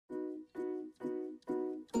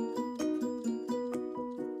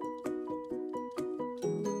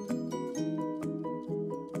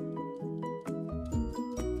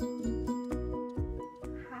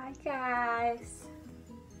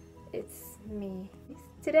me.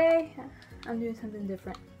 Today I'm doing something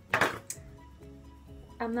different.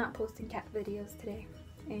 I'm not posting cat videos today,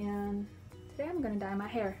 and today I'm gonna dye my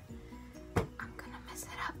hair. I'm gonna mess it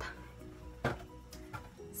up.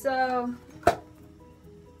 So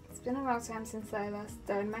it's been a long time since I last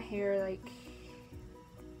dyed my hair, like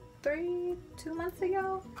 2 months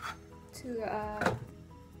ago. To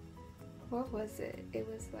what was it? It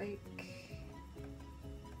was like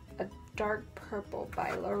a dark purple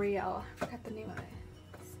by L'Oreal. I forgot the name of it.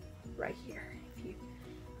 It's right here,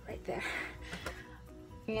 right there.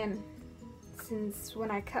 And since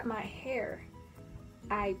when I cut my hair,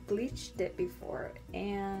 I bleached it before,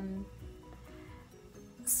 and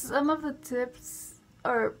some of the tips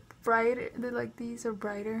are brighter. Like these are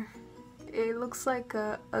brighter. It looks like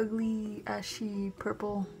a ugly ashy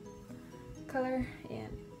purple color,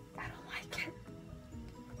 and I don't like it.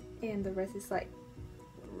 And the rest is like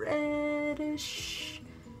reddish,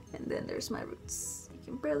 and then there's my roots. You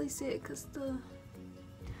can barely see it because the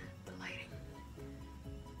lighting.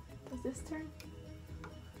 Does this turn?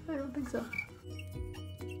 I don't think so.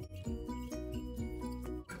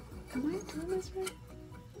 Am I doing this right?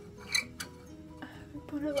 I haven't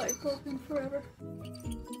put a light bulb in forever.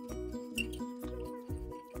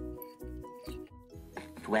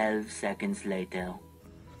 12 seconds later.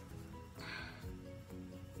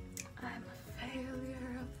 I'm a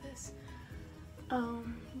failure of this.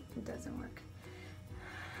 It doesn't work.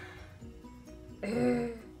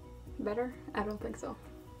 Better? I don't think so.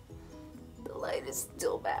 The light is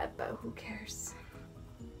still bad, but who cares?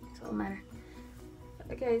 It doesn't matter.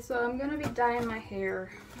 Okay, so I'm gonna be dyeing my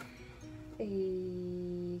hair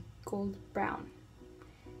a gold brown.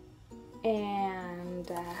 And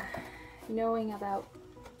knowing about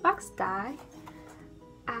box dye,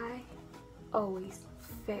 I always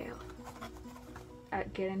fail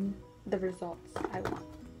at getting the results I want.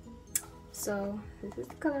 So this is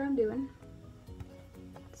the color I'm doing.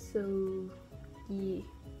 So yeah,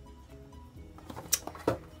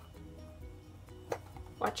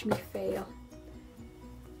 watch me fail.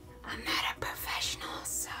 I'm not a professional,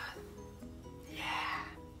 so yeah.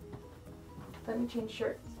 Let me change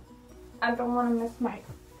shirts. I don't want to miss my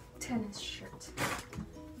tennis shirt.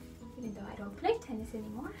 Even though I don't play tennis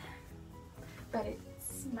anymore. But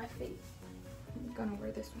it's my fave. I'm gonna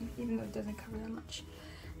wear this one, even though it doesn't cover that much.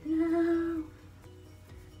 No.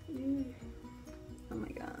 Oh my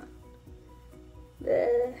god.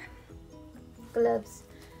 The gloves.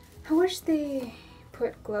 I wish they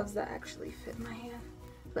put gloves that actually fit my hand.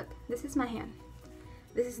 Look, this is my hand.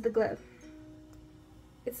 This is the glove.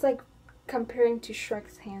 It's like comparing to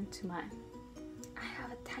Shrek's hand to mine. I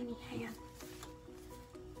have a tiny hand.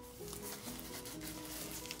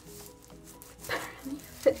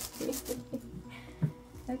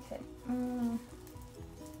 Okay.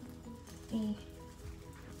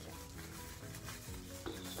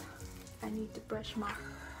 I need to brush my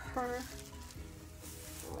hair.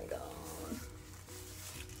 Oh my god.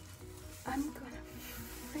 I'm gonna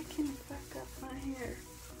freaking fuck up my hair.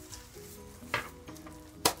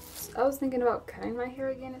 I was thinking about cutting my hair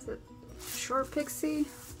again as a short pixie,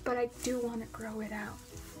 but I do want to grow it out.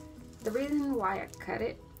 The reason why I cut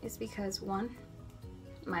it is because, one,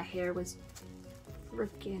 my hair was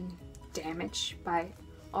freaking damaged by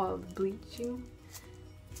all the bleaching.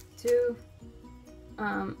 Two,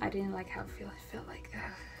 I didn't like how it felt like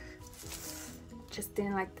just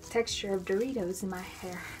didn't like the texture of Doritos in my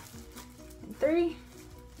hair. And three,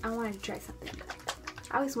 I wanted to try something.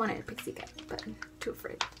 I always wanted a pixie cut, but I'm too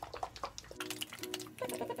afraid.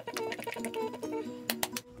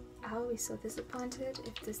 I'll be so disappointed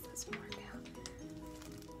if this doesn't work out.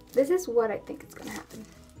 This is what I think is gonna happen.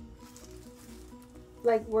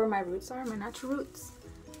 Like where my roots are, my natural roots.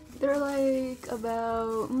 They're like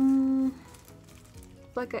about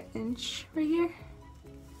like an inch right here.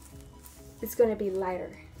 It's gonna be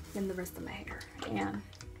lighter than the rest of my hair, and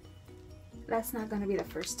that's not gonna be the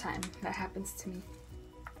first time that happens to me.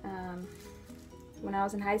 When I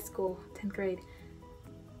was in high school, 10th grade,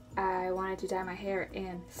 I wanted to dye my hair,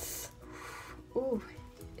 and ooh,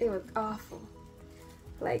 it was awful.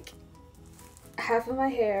 Like half of my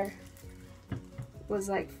hair was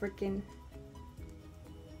like freaking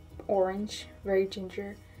orange, very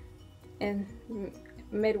ginger, and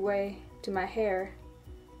midway to my hair,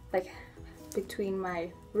 like between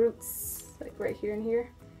my roots, like right here and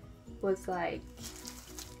here, was like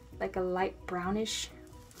a light brownish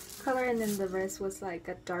color, and then the rest was like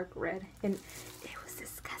a dark red, and it was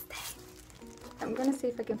disgusting. I'm gonna see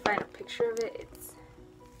if I can find a picture of it. It's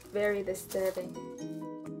very disturbing.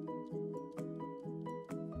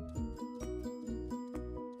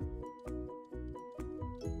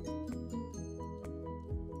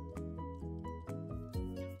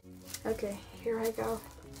 Okay, here I go.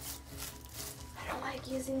 I don't like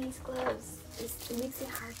using these gloves. It makes it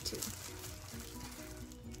hard to.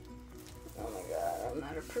 Oh my god, I'm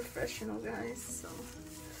not a professional, guys, so.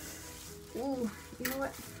 Ooh, you know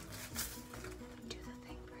what? Do the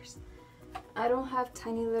thing first. I don't have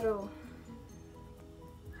tiny little,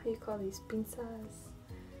 how you call these, pinzas?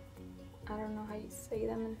 I don't know how you say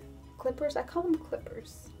them. Clippers? I call them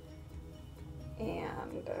clippers.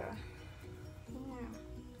 And, yeah.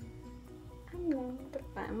 I'm going to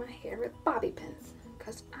find my hair with bobby pins.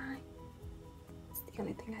 Because it's the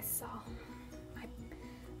only thing I saw.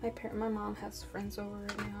 My mom has friends over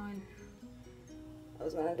right now, and I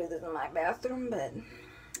was gonna do this in my bathroom, but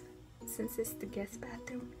since it's the guest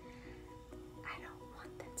bathroom, I don't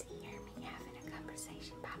want them to hear me having a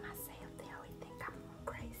conversation by myself. They always think I'm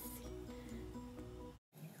crazy.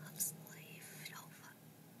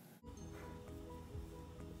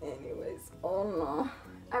 Anyways, oh no,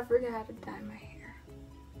 I forgot how to dye my hair.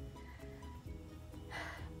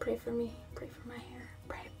 Pray for me, pray for my hair,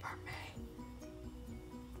 pray for me.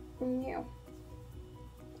 No.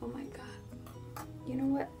 Oh my god. You know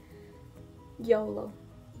what? YOLO.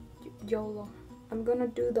 YOLO. I'm gonna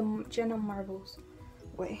do the Jenna Marbles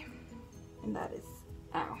way. And that is,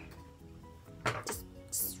 ow.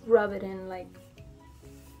 Just rub it in like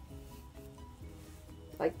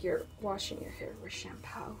you're washing your hair with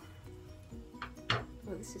shampoo.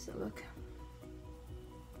 Oh, this is a look.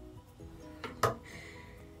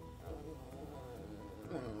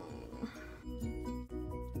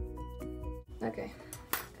 Okay,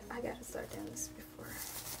 I gotta start doing this before.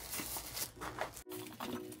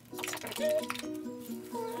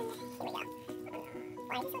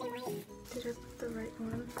 Did I put the right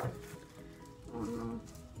one? Oh no.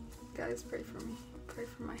 Guys, pray for me. Pray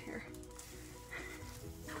for my hair.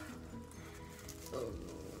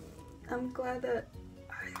 I'm glad that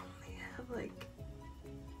I only have like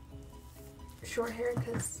short hair,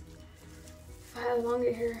 because if I had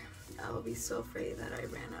longer hair, I would be so afraid that I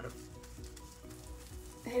ran out of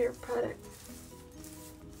hair product.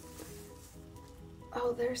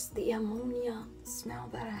 Oh, there's the ammonia smell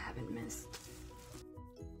that I haven't missed.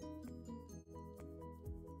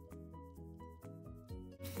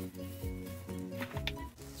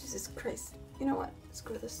 Jesus Christ. You know what?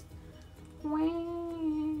 Screw this.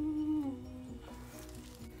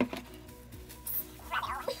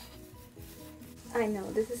 I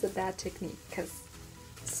know this is a bad technique, because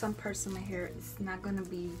some parts of my hair is not gonna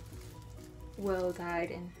be well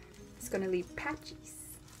dyed and it's gonna leave patches.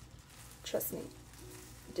 Trust me,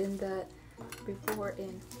 did that before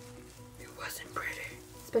and it wasn't pretty.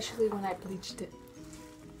 Especially when I bleached it.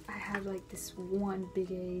 I had like this one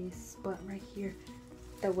big A spot right here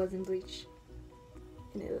that wasn't bleached,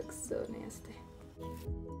 and it looks so nasty.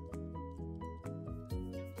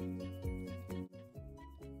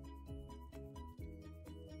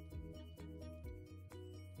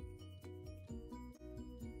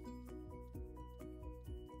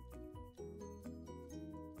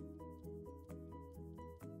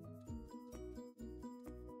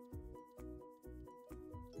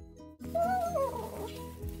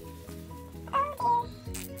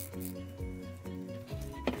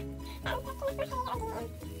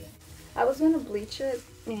 I was gonna bleach it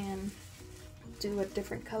and do a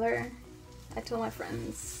different color. I told my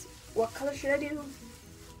friends, what color should I do?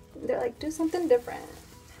 They're like, do something different.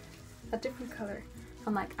 A different color.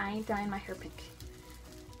 I'm like, I ain't dyeing my hair pink.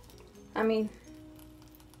 I mean,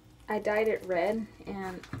 I dyed it red,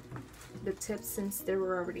 and the tips, since they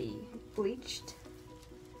were already bleached,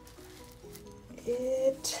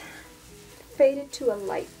 it faded to a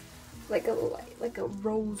light, like a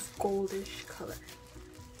rose goldish color.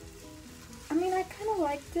 I mean, I kind of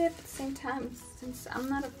liked it, at the same time, since I'm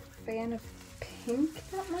not a fan of pink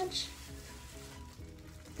that much,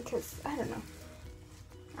 because, I don't know,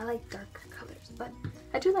 I like darker colors, but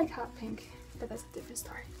I do like hot pink, but that's a different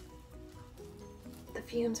story. The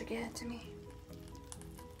fumes are getting to me.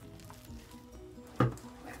 What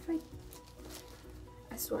if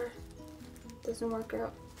I swear, it doesn't work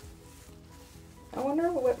out. I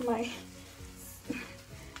wonder what my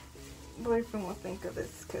boyfriend will think of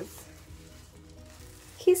this, because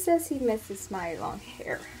he says he misses my long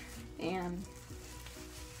hair, and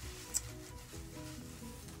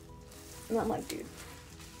I'm like, dude,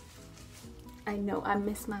 I know I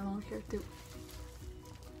miss my long hair too.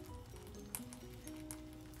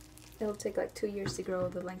 It'll take like 2 years to grow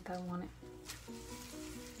the length I want it.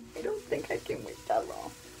 I don't think I can wait that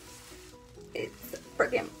long. It's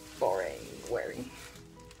freaking boring wearing.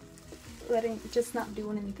 Just not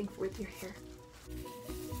doing anything with your hair.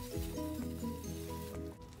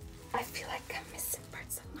 I feel like I'm missing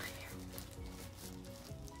parts of my hair.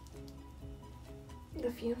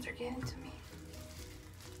 the fumes are getting to me.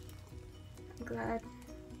 I'm glad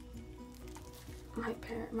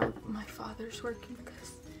my father's working,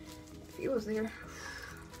 because if he was there.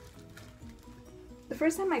 The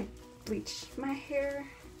first time I bleached my hair,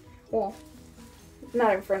 well,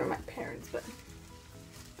 not in front of my parents, but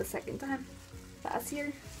the second time, last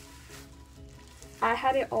year, I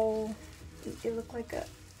had it all, it looked like a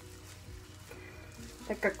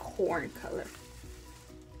corn color.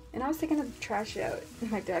 And I was taking the trash out,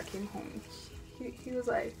 and my dad came home. He was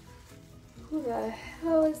like, "Who the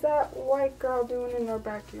hell is that white girl doing in our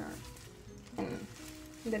backyard?" And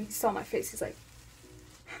then he saw my face. He's like,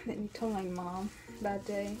 and then he told my mom that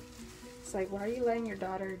day. It's like, "Why are you letting your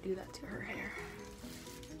daughter do that to her hair?"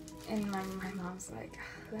 And my mom's like,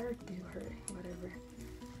 "Let her do her, whatever."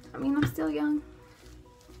 I mean, I'm still young.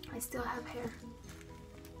 I still have hair.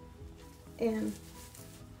 And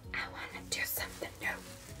I want to do something new.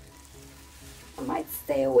 I might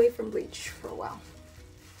stay away from bleach for a while.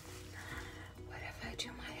 What if I do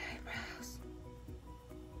my eyebrows?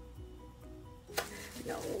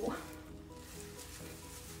 No.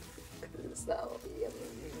 Because that will be a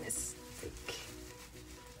mistake.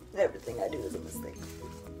 Everything I do is a mistake.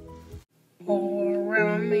 All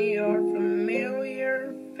around me are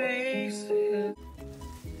familiar faces.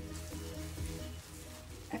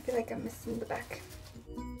 I feel like I'm missing the back.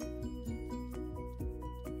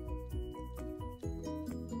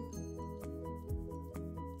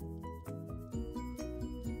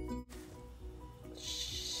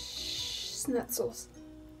 Schnitzels.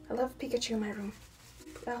 I love Pikachu in my room.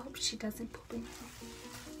 I hope she doesn't poop in my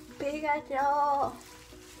room. Pikachu!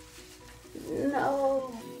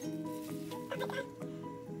 No!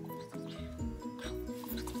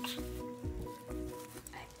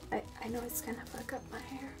 I know it's gonna fuck up my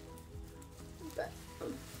hair, but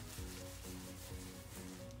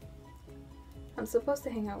I'm supposed to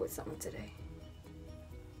hang out with someone today.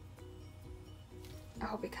 I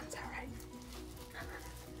hope it comes out right.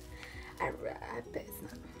 I bet it's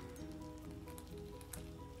not.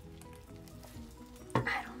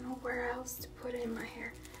 I don't know where else to put it in my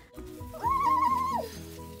hair.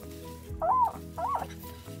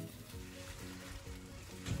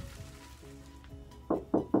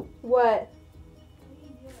 What?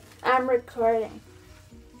 I'm recording.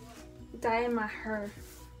 Dyeing my hair.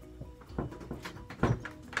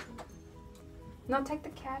 No, take the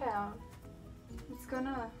cat out. It's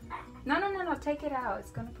gonna... No, take it out.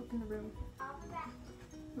 It's gonna poop in the room.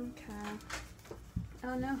 Okay.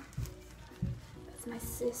 Oh no. That's my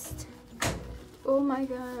cyst. Oh my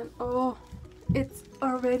god. Oh, it's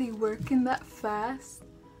already working that fast.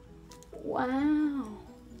 Wow.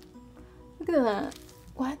 Look at that.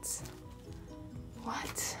 What?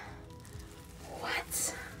 What?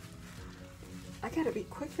 What? I gotta be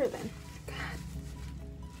quicker then. God.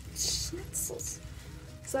 Schnitzels.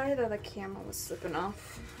 Sorry that the camera was slipping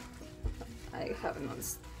off. I haven't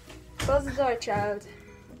noticed. Close the door, child.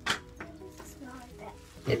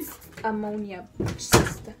 It's ammonia.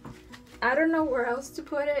 I don't know where else to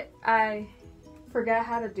put it. I forgot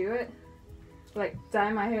how to do it. Like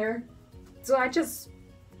dye my hair. So I just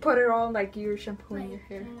put it all like you're shampooing your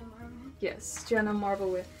hair. Yes, Jenna Marble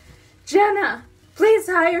with. Jenna, please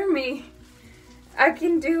hire me. I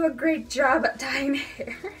can do a great job at dyeing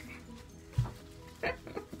hair.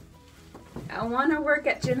 I want to work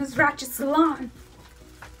at Jenna's Ratchet Salon.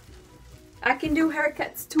 I can do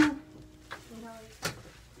haircuts too.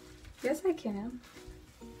 Yes, I can.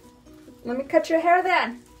 Let me cut your hair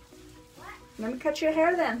then. What? Let me cut your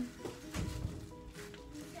hair then.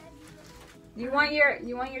 You want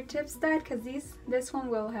your tips dyed? Cause this one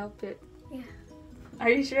will help it. Yeah. Are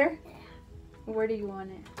you sure? Yeah. Where do you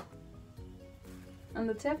want it? On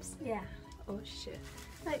the tips? Yeah. Oh shit.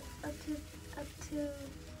 Like up to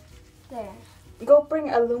there. Go bring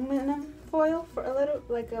aluminum foil for a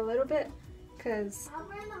little bit, cause. I'll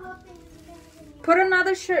burn the whole thing. Put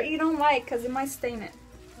another shirt you don't like, cause it might stain it.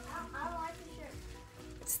 I don't like the shirt.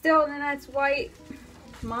 Still, then that's white.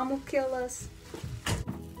 Mom will kill us.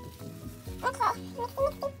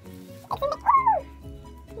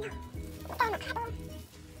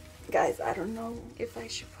 Guys, I don't know if I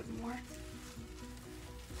should put more.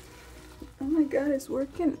 Oh my god, it's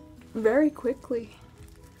working very quickly.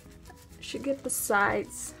 I should get the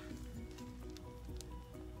sides.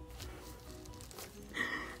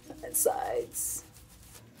 The sides.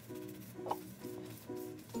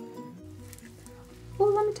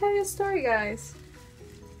 Well, let me tell you a story, guys.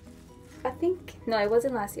 No, it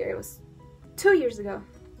wasn't last year. It was 2 years ago.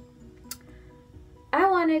 I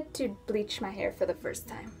wanted to bleach my hair for the first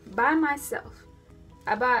time by myself.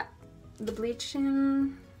 I bought the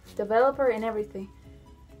bleaching developer and everything.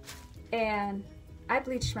 and I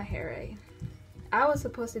bleached my hair, right? I was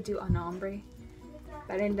supposed to do an ombre,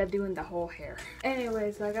 but I ended up doing the whole hair.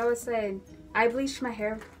 Anyways, like I was saying, I bleached my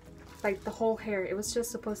hair, like the whole hair. It was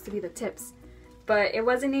just supposed to be the tips, but it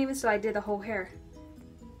wasn't even, so I did the whole hair.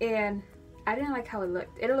 And I didn't like how it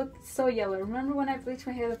looked. It looked so yellow. Remember when I bleached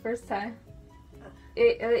my hair the first time?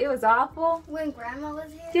 It was awful. When Grandma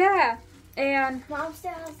was here? Yeah. And Mom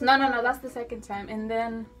still has to no, that's the second time. And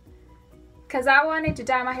then, because I wanted to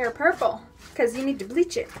dye my hair purple, because you need to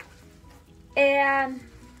bleach it. And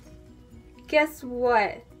guess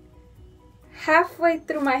what? Halfway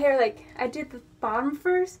through my hair, like I did the bottom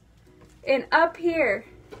first, and up here,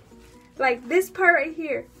 like this part right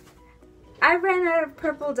here, I ran out of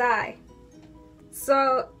purple dye.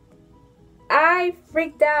 So I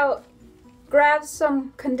freaked out, grabbed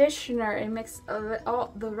some conditioner and mixed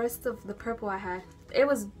all the rest of the purple I had. It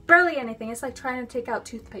was barely anything. It's like trying to take out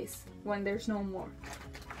toothpaste when there's no more.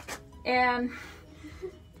 And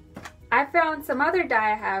I found some other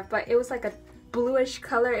dye I have, but it was like a bluish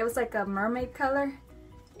color. It was like a mermaid color.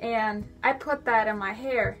 And I put that in my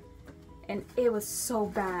hair, and it was so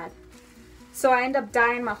bad. So I ended up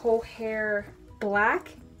dyeing my whole hair black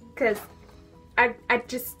because I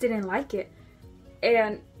just didn't like it.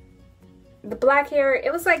 And the black hair,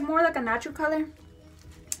 it was like more like a natural color,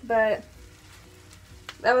 but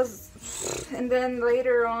that was, and then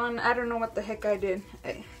later on, I don't know what the heck I did.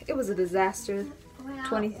 It was a disaster.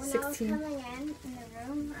 2016. When I was coming in the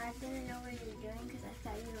room, I didn't know what you were doing because I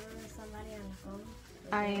thought you were with somebody on the phone.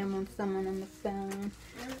 I am on someone on the phone.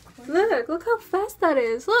 Really quick. Look how fast that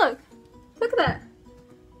is. Look at that.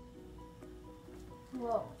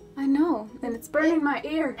 Whoa. I know, and it's burning my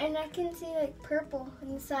ear. And I can see like purple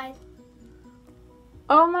inside.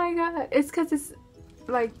 Oh my god, it's because it's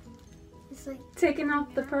like It's like taking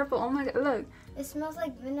off the purple. Oh my god, look. it smells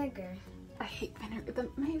like vinegar. I hate vinegar.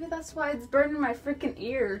 Maybe that's why it's burning my freaking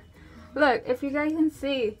ear. Look, if you guys can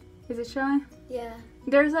see, is it showing? Yeah.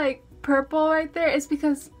 There's like purple right there. It's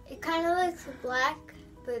because It kind of looks black,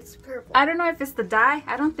 but it's purple. I don't know if it's the dye.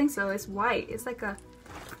 I don't think so. It's white. It's like a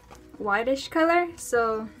whitish color.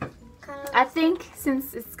 So Kinda I think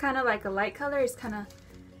since it's kind of like a light color, it's kind of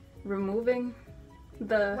removing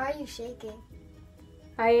the... Why are you shaking?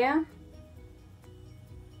 I am?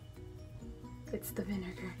 It's the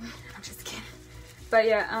vinegar. I'm just kidding. But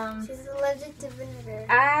yeah, She's allergic to vinegar.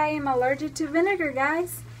 I am allergic to vinegar,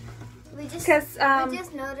 guys. We just Because we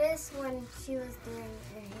just noticed when she was doing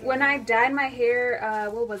her hair. when I dyed my hair,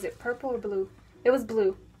 what was it? Purple or blue? It was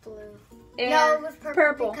blue. Blue. And No, it was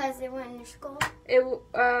purple because it went in your skull.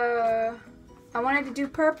 I wanted to do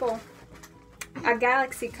purple, a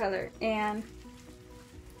galaxy color, and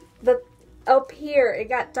the up here it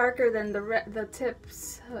got darker than the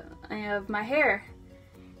tips of my hair,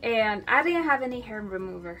 and I didn't have any hair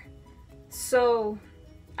remover, so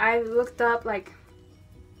I looked up like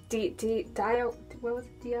what was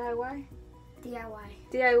it,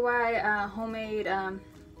 DIY homemade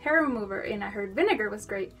hair remover, and I heard vinegar was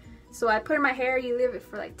great. So I put in my hair, you leave it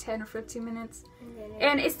for like 10 or 15 minutes.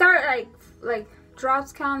 And it started like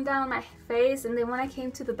drops coming down my face. And then when I came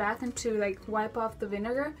to the bathroom to like wipe off the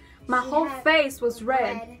vinegar, my whole face was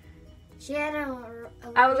red. She had an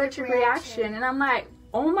allergic reaction. And I'm like,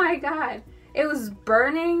 oh my god. It was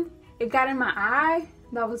burning. It got in my eye.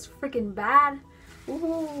 That was freaking bad.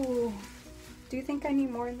 Ooh. Do you think I need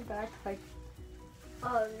more in the back? Like,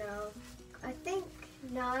 oh no.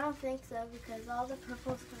 No, I don't think so because all the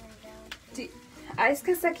purple's coming down. It's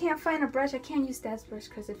because I can't find a brush. I can't use Dad's brush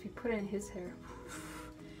because if you put it in his hair,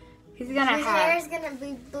 he's gonna His hair is gonna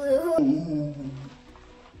be blue.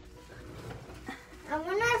 I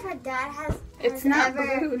wonder if her dad has. It's not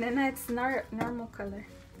blue, Nana. It's normal color.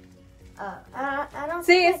 I don't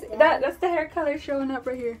See, think it's that's the hair color showing up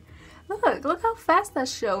right here. Look how fast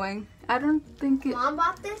that's showing. I don't think it. Mom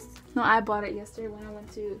bought this? No, I bought it yesterday when I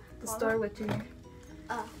went to the store with you.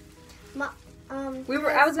 I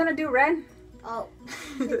was gonna do red. Oh.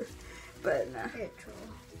 But nah. You're a troll.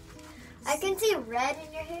 I can see red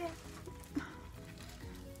in your hair.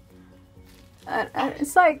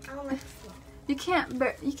 It's like I don't like the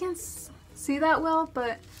smell. you can't see that well,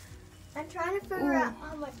 but I'm trying to figure out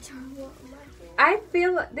how much I want my hair. I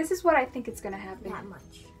feel this is what I think it's gonna happen. That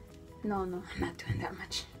much. No, I'm not doing that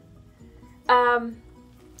much.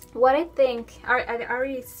 What I think, I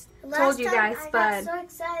already told you guys, I but got so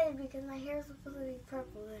excited because my hair was supposed to be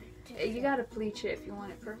purple. you gotta bleach it if you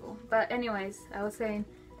want it purple. But anyways, I was saying,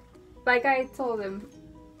 like I told him,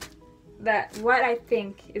 that what I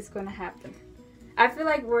think is gonna happen. I feel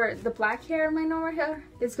like where the black hair in my normal hair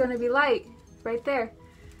is gonna be light, right there.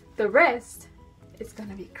 The rest is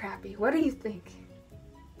gonna be crappy. What do you think?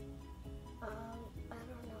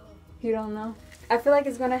 You don't know? I feel like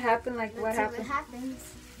it's gonna happen like what Let's see happened. what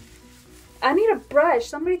happens. I need a brush.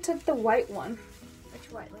 Somebody took the white one.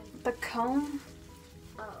 Which white one? The comb.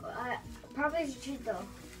 Oh, probably should though.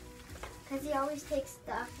 Because he always takes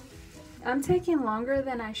stuff. I'm taking longer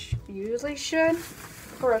than I usually should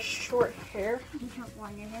for a short hair. You have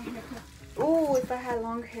longer hair. Ooh, if I had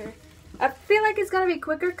longer hair. I feel like it's gonna be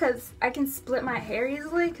quicker because I can split my hair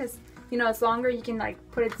easily because, you know, it's longer. You can like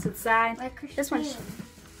put it to the side. Like Christine. This one's...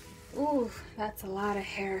 Ooh, that's a lot of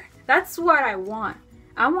hair. That's what I want.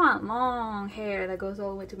 I want long hair that goes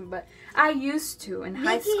all the way to my butt. I used to in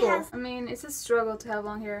high school. I mean, it's a struggle to have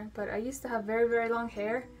long hair, but I used to have very, very long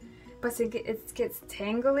hair. But it gets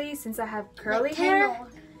tangly since I have curly hair.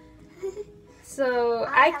 So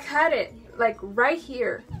I cut it like right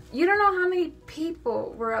here. You don't know how many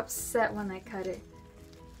people were upset when I cut it.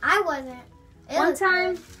 I wasn't. One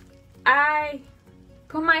time, I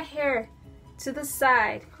put my hair to the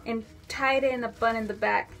side and tied it in a bun in the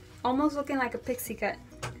back, almost looking like a pixie cut.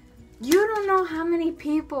 You don't know how many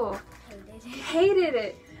people hated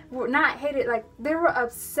it. Well, not hated, like they were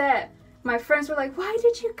upset. My friends were like, "Why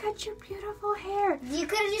did you cut your beautiful hair?" You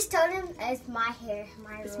could have just told him it's my hair,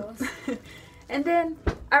 my rules. And then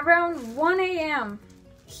around 1 a.m.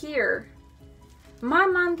 here, my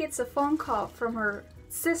mom gets a phone call from her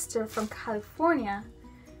sister from California,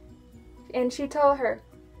 and she told her,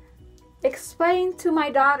 "Explain to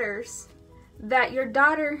my daughters that your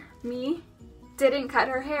daughter, me, didn't cut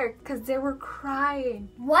her hair," because they were crying.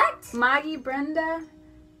 What? Maggie, Brenda,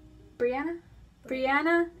 Brianna,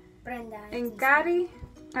 Brenda. and Gary,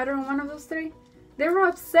 I don't know, one of those three. They were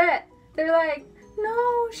upset. They're like,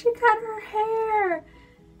 "No, she cut her hair."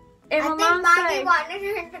 And I my think mom Maggie said, wanted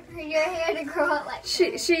your hair to grow out like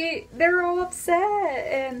they were all upset,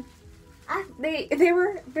 and they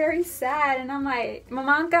were very sad. And I'm like, my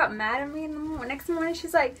mom got mad at me. And the next morning, she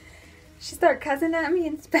started cussing at me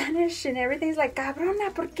in Spanish, and everything's like,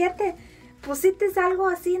 "Cabrona, ¿por qué te pusiste algo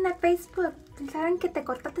así en el Facebook? Pensaron que te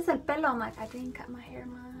cortaste el pelo." I'm like, "I didn't cut my hair,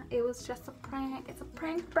 Ma. It was just a prank. It's a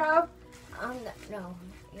prank, bro." No,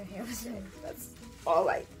 your hair was good. That's all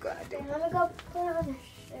I gotta do. Let me go put on the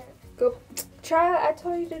shirt. Go try it. I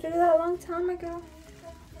told you to do that a long time ago.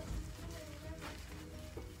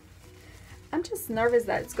 I'm just nervous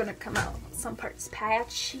that it's gonna come out some parts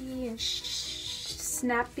patchy and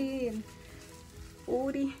snappy and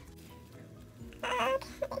woody.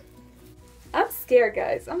 I'm scared,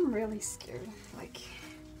 guys. I'm really scared. Like,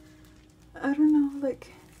 I don't know,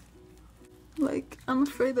 like I'm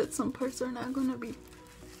afraid that some parts are not gonna be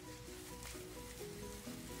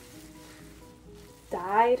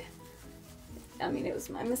dyed. I mean, it was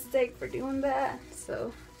my mistake for doing that,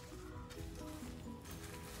 so.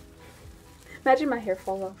 Imagine my hair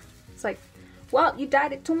fall off. It's like, well, you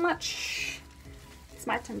dyed it too much. It's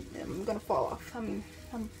my turn. I'm gonna fall off. I mean,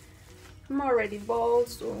 I'm already bald,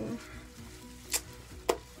 so.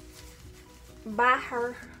 Buy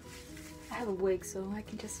her. I have a wig, so I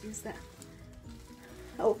can just use that.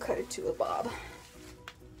 I'll cut it to a bob.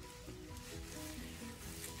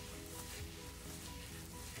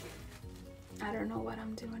 I don't know what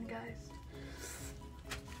I'm doing, guys.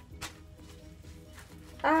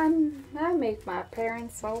 I make my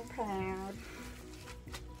parents so proud.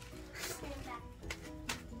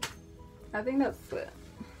 I think that's it.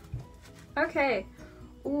 Okay.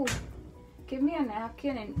 Ooh. Give me a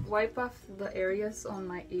napkin and wipe off the areas on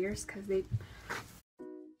my ears because they...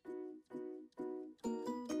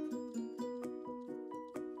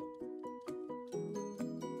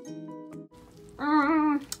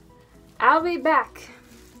 I'll be back.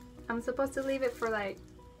 I'm supposed to leave it for like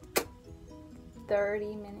 30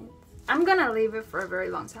 minutes. I'm gonna leave it for a very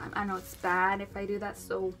long time. I know it's bad if I do that,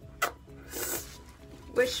 so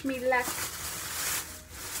wish me luck.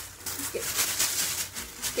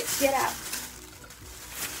 Get out.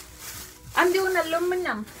 I'm doing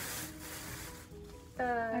aluminum.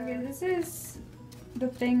 Okay, this is the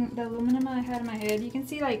aluminum I had in my head. You can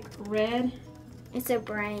see like red. It's a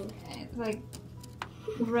brain. It's like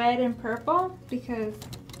red and purple because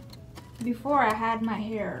before I had my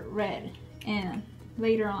hair red and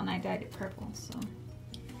later on I dyed it purple. So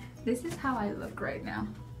this is how I look right now.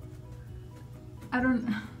 I don't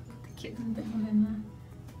know. The kids in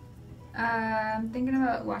there. I'm thinking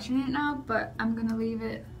about washing it now, but I'm gonna leave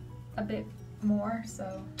it a bit more.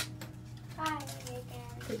 So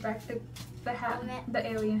put back the hat, the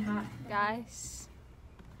alien hat. Guys,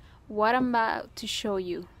 what I'm about to show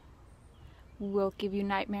you will give you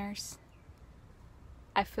nightmares.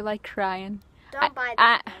 I feel like crying. Don't buy this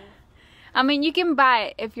one. I mean, you can buy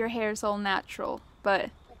it if your hair is all natural,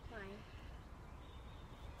 but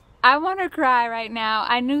I want to cry right now.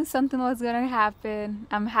 I knew something was going to happen.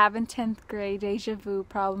 I'm having 10th grade deja vu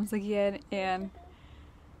problems again, and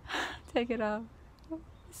take it off.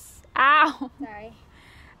 Ow! Sorry.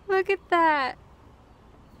 Look at that.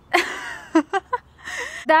 Look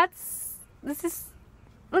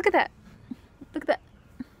at that. Look at that.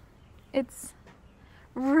 It's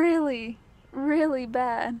really, really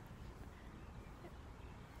bad.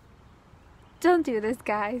 Don't do this,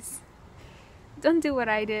 guys. Don't do what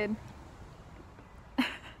I did.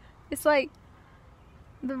 It's like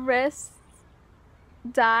the wrist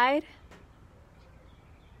died,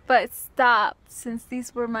 but stopped since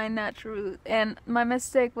these were my natural, and my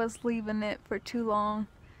mistake was leaving it for too long,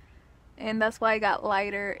 and that's why I got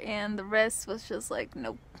lighter, and the rest was just like,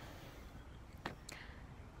 nope.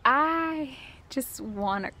 I just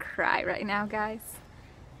want to cry right now, guys.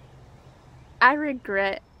 I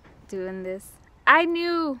regret doing this. I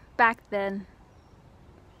knew back then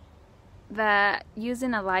that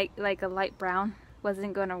using a light brown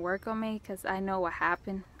wasn't going to work on me, because I know what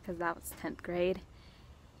happened, because that was 10th grade.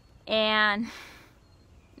 And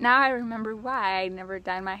now I remember why I never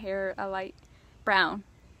dyed my hair a light brown,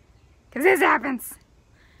 because this happens.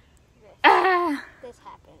 This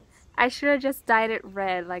happens. I should have just dyed it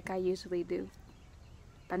red like I usually do,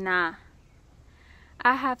 but nah.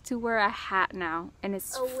 I have to wear a hat now, and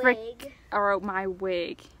it's wig. Or my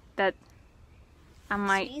wig that I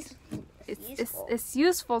might. It's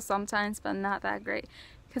useful sometimes, but not that great,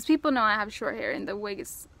 because people know I have short hair and the wig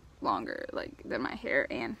is longer than my hair,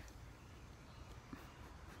 and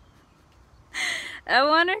I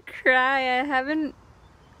want to cry. I haven't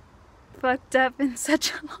fucked up in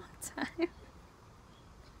such a long time.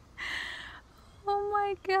 Oh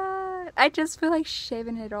my god. I just feel like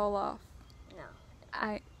shaving it all off. No.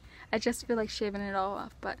 I just feel like shaving it all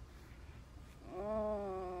off, but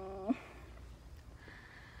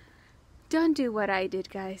don't do what I did,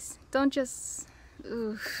 guys. Don't just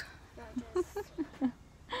oof.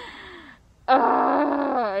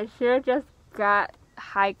 I should have just got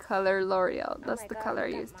high color L'Oreal. That's the color I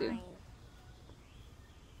used to.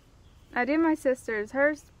 I did my sister's.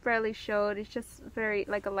 Hers barely showed. It's just very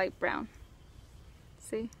like a light brown.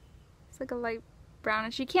 See? It's like a light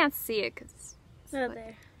brownish. You can't see it because Right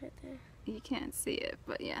there. you can't see it,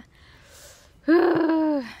 but yeah.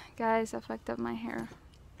 Guys, I fucked up my hair.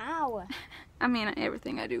 Ow. I mean,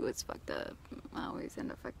 everything I do is fucked up. I always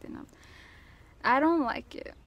end up fucking up. I don't like it.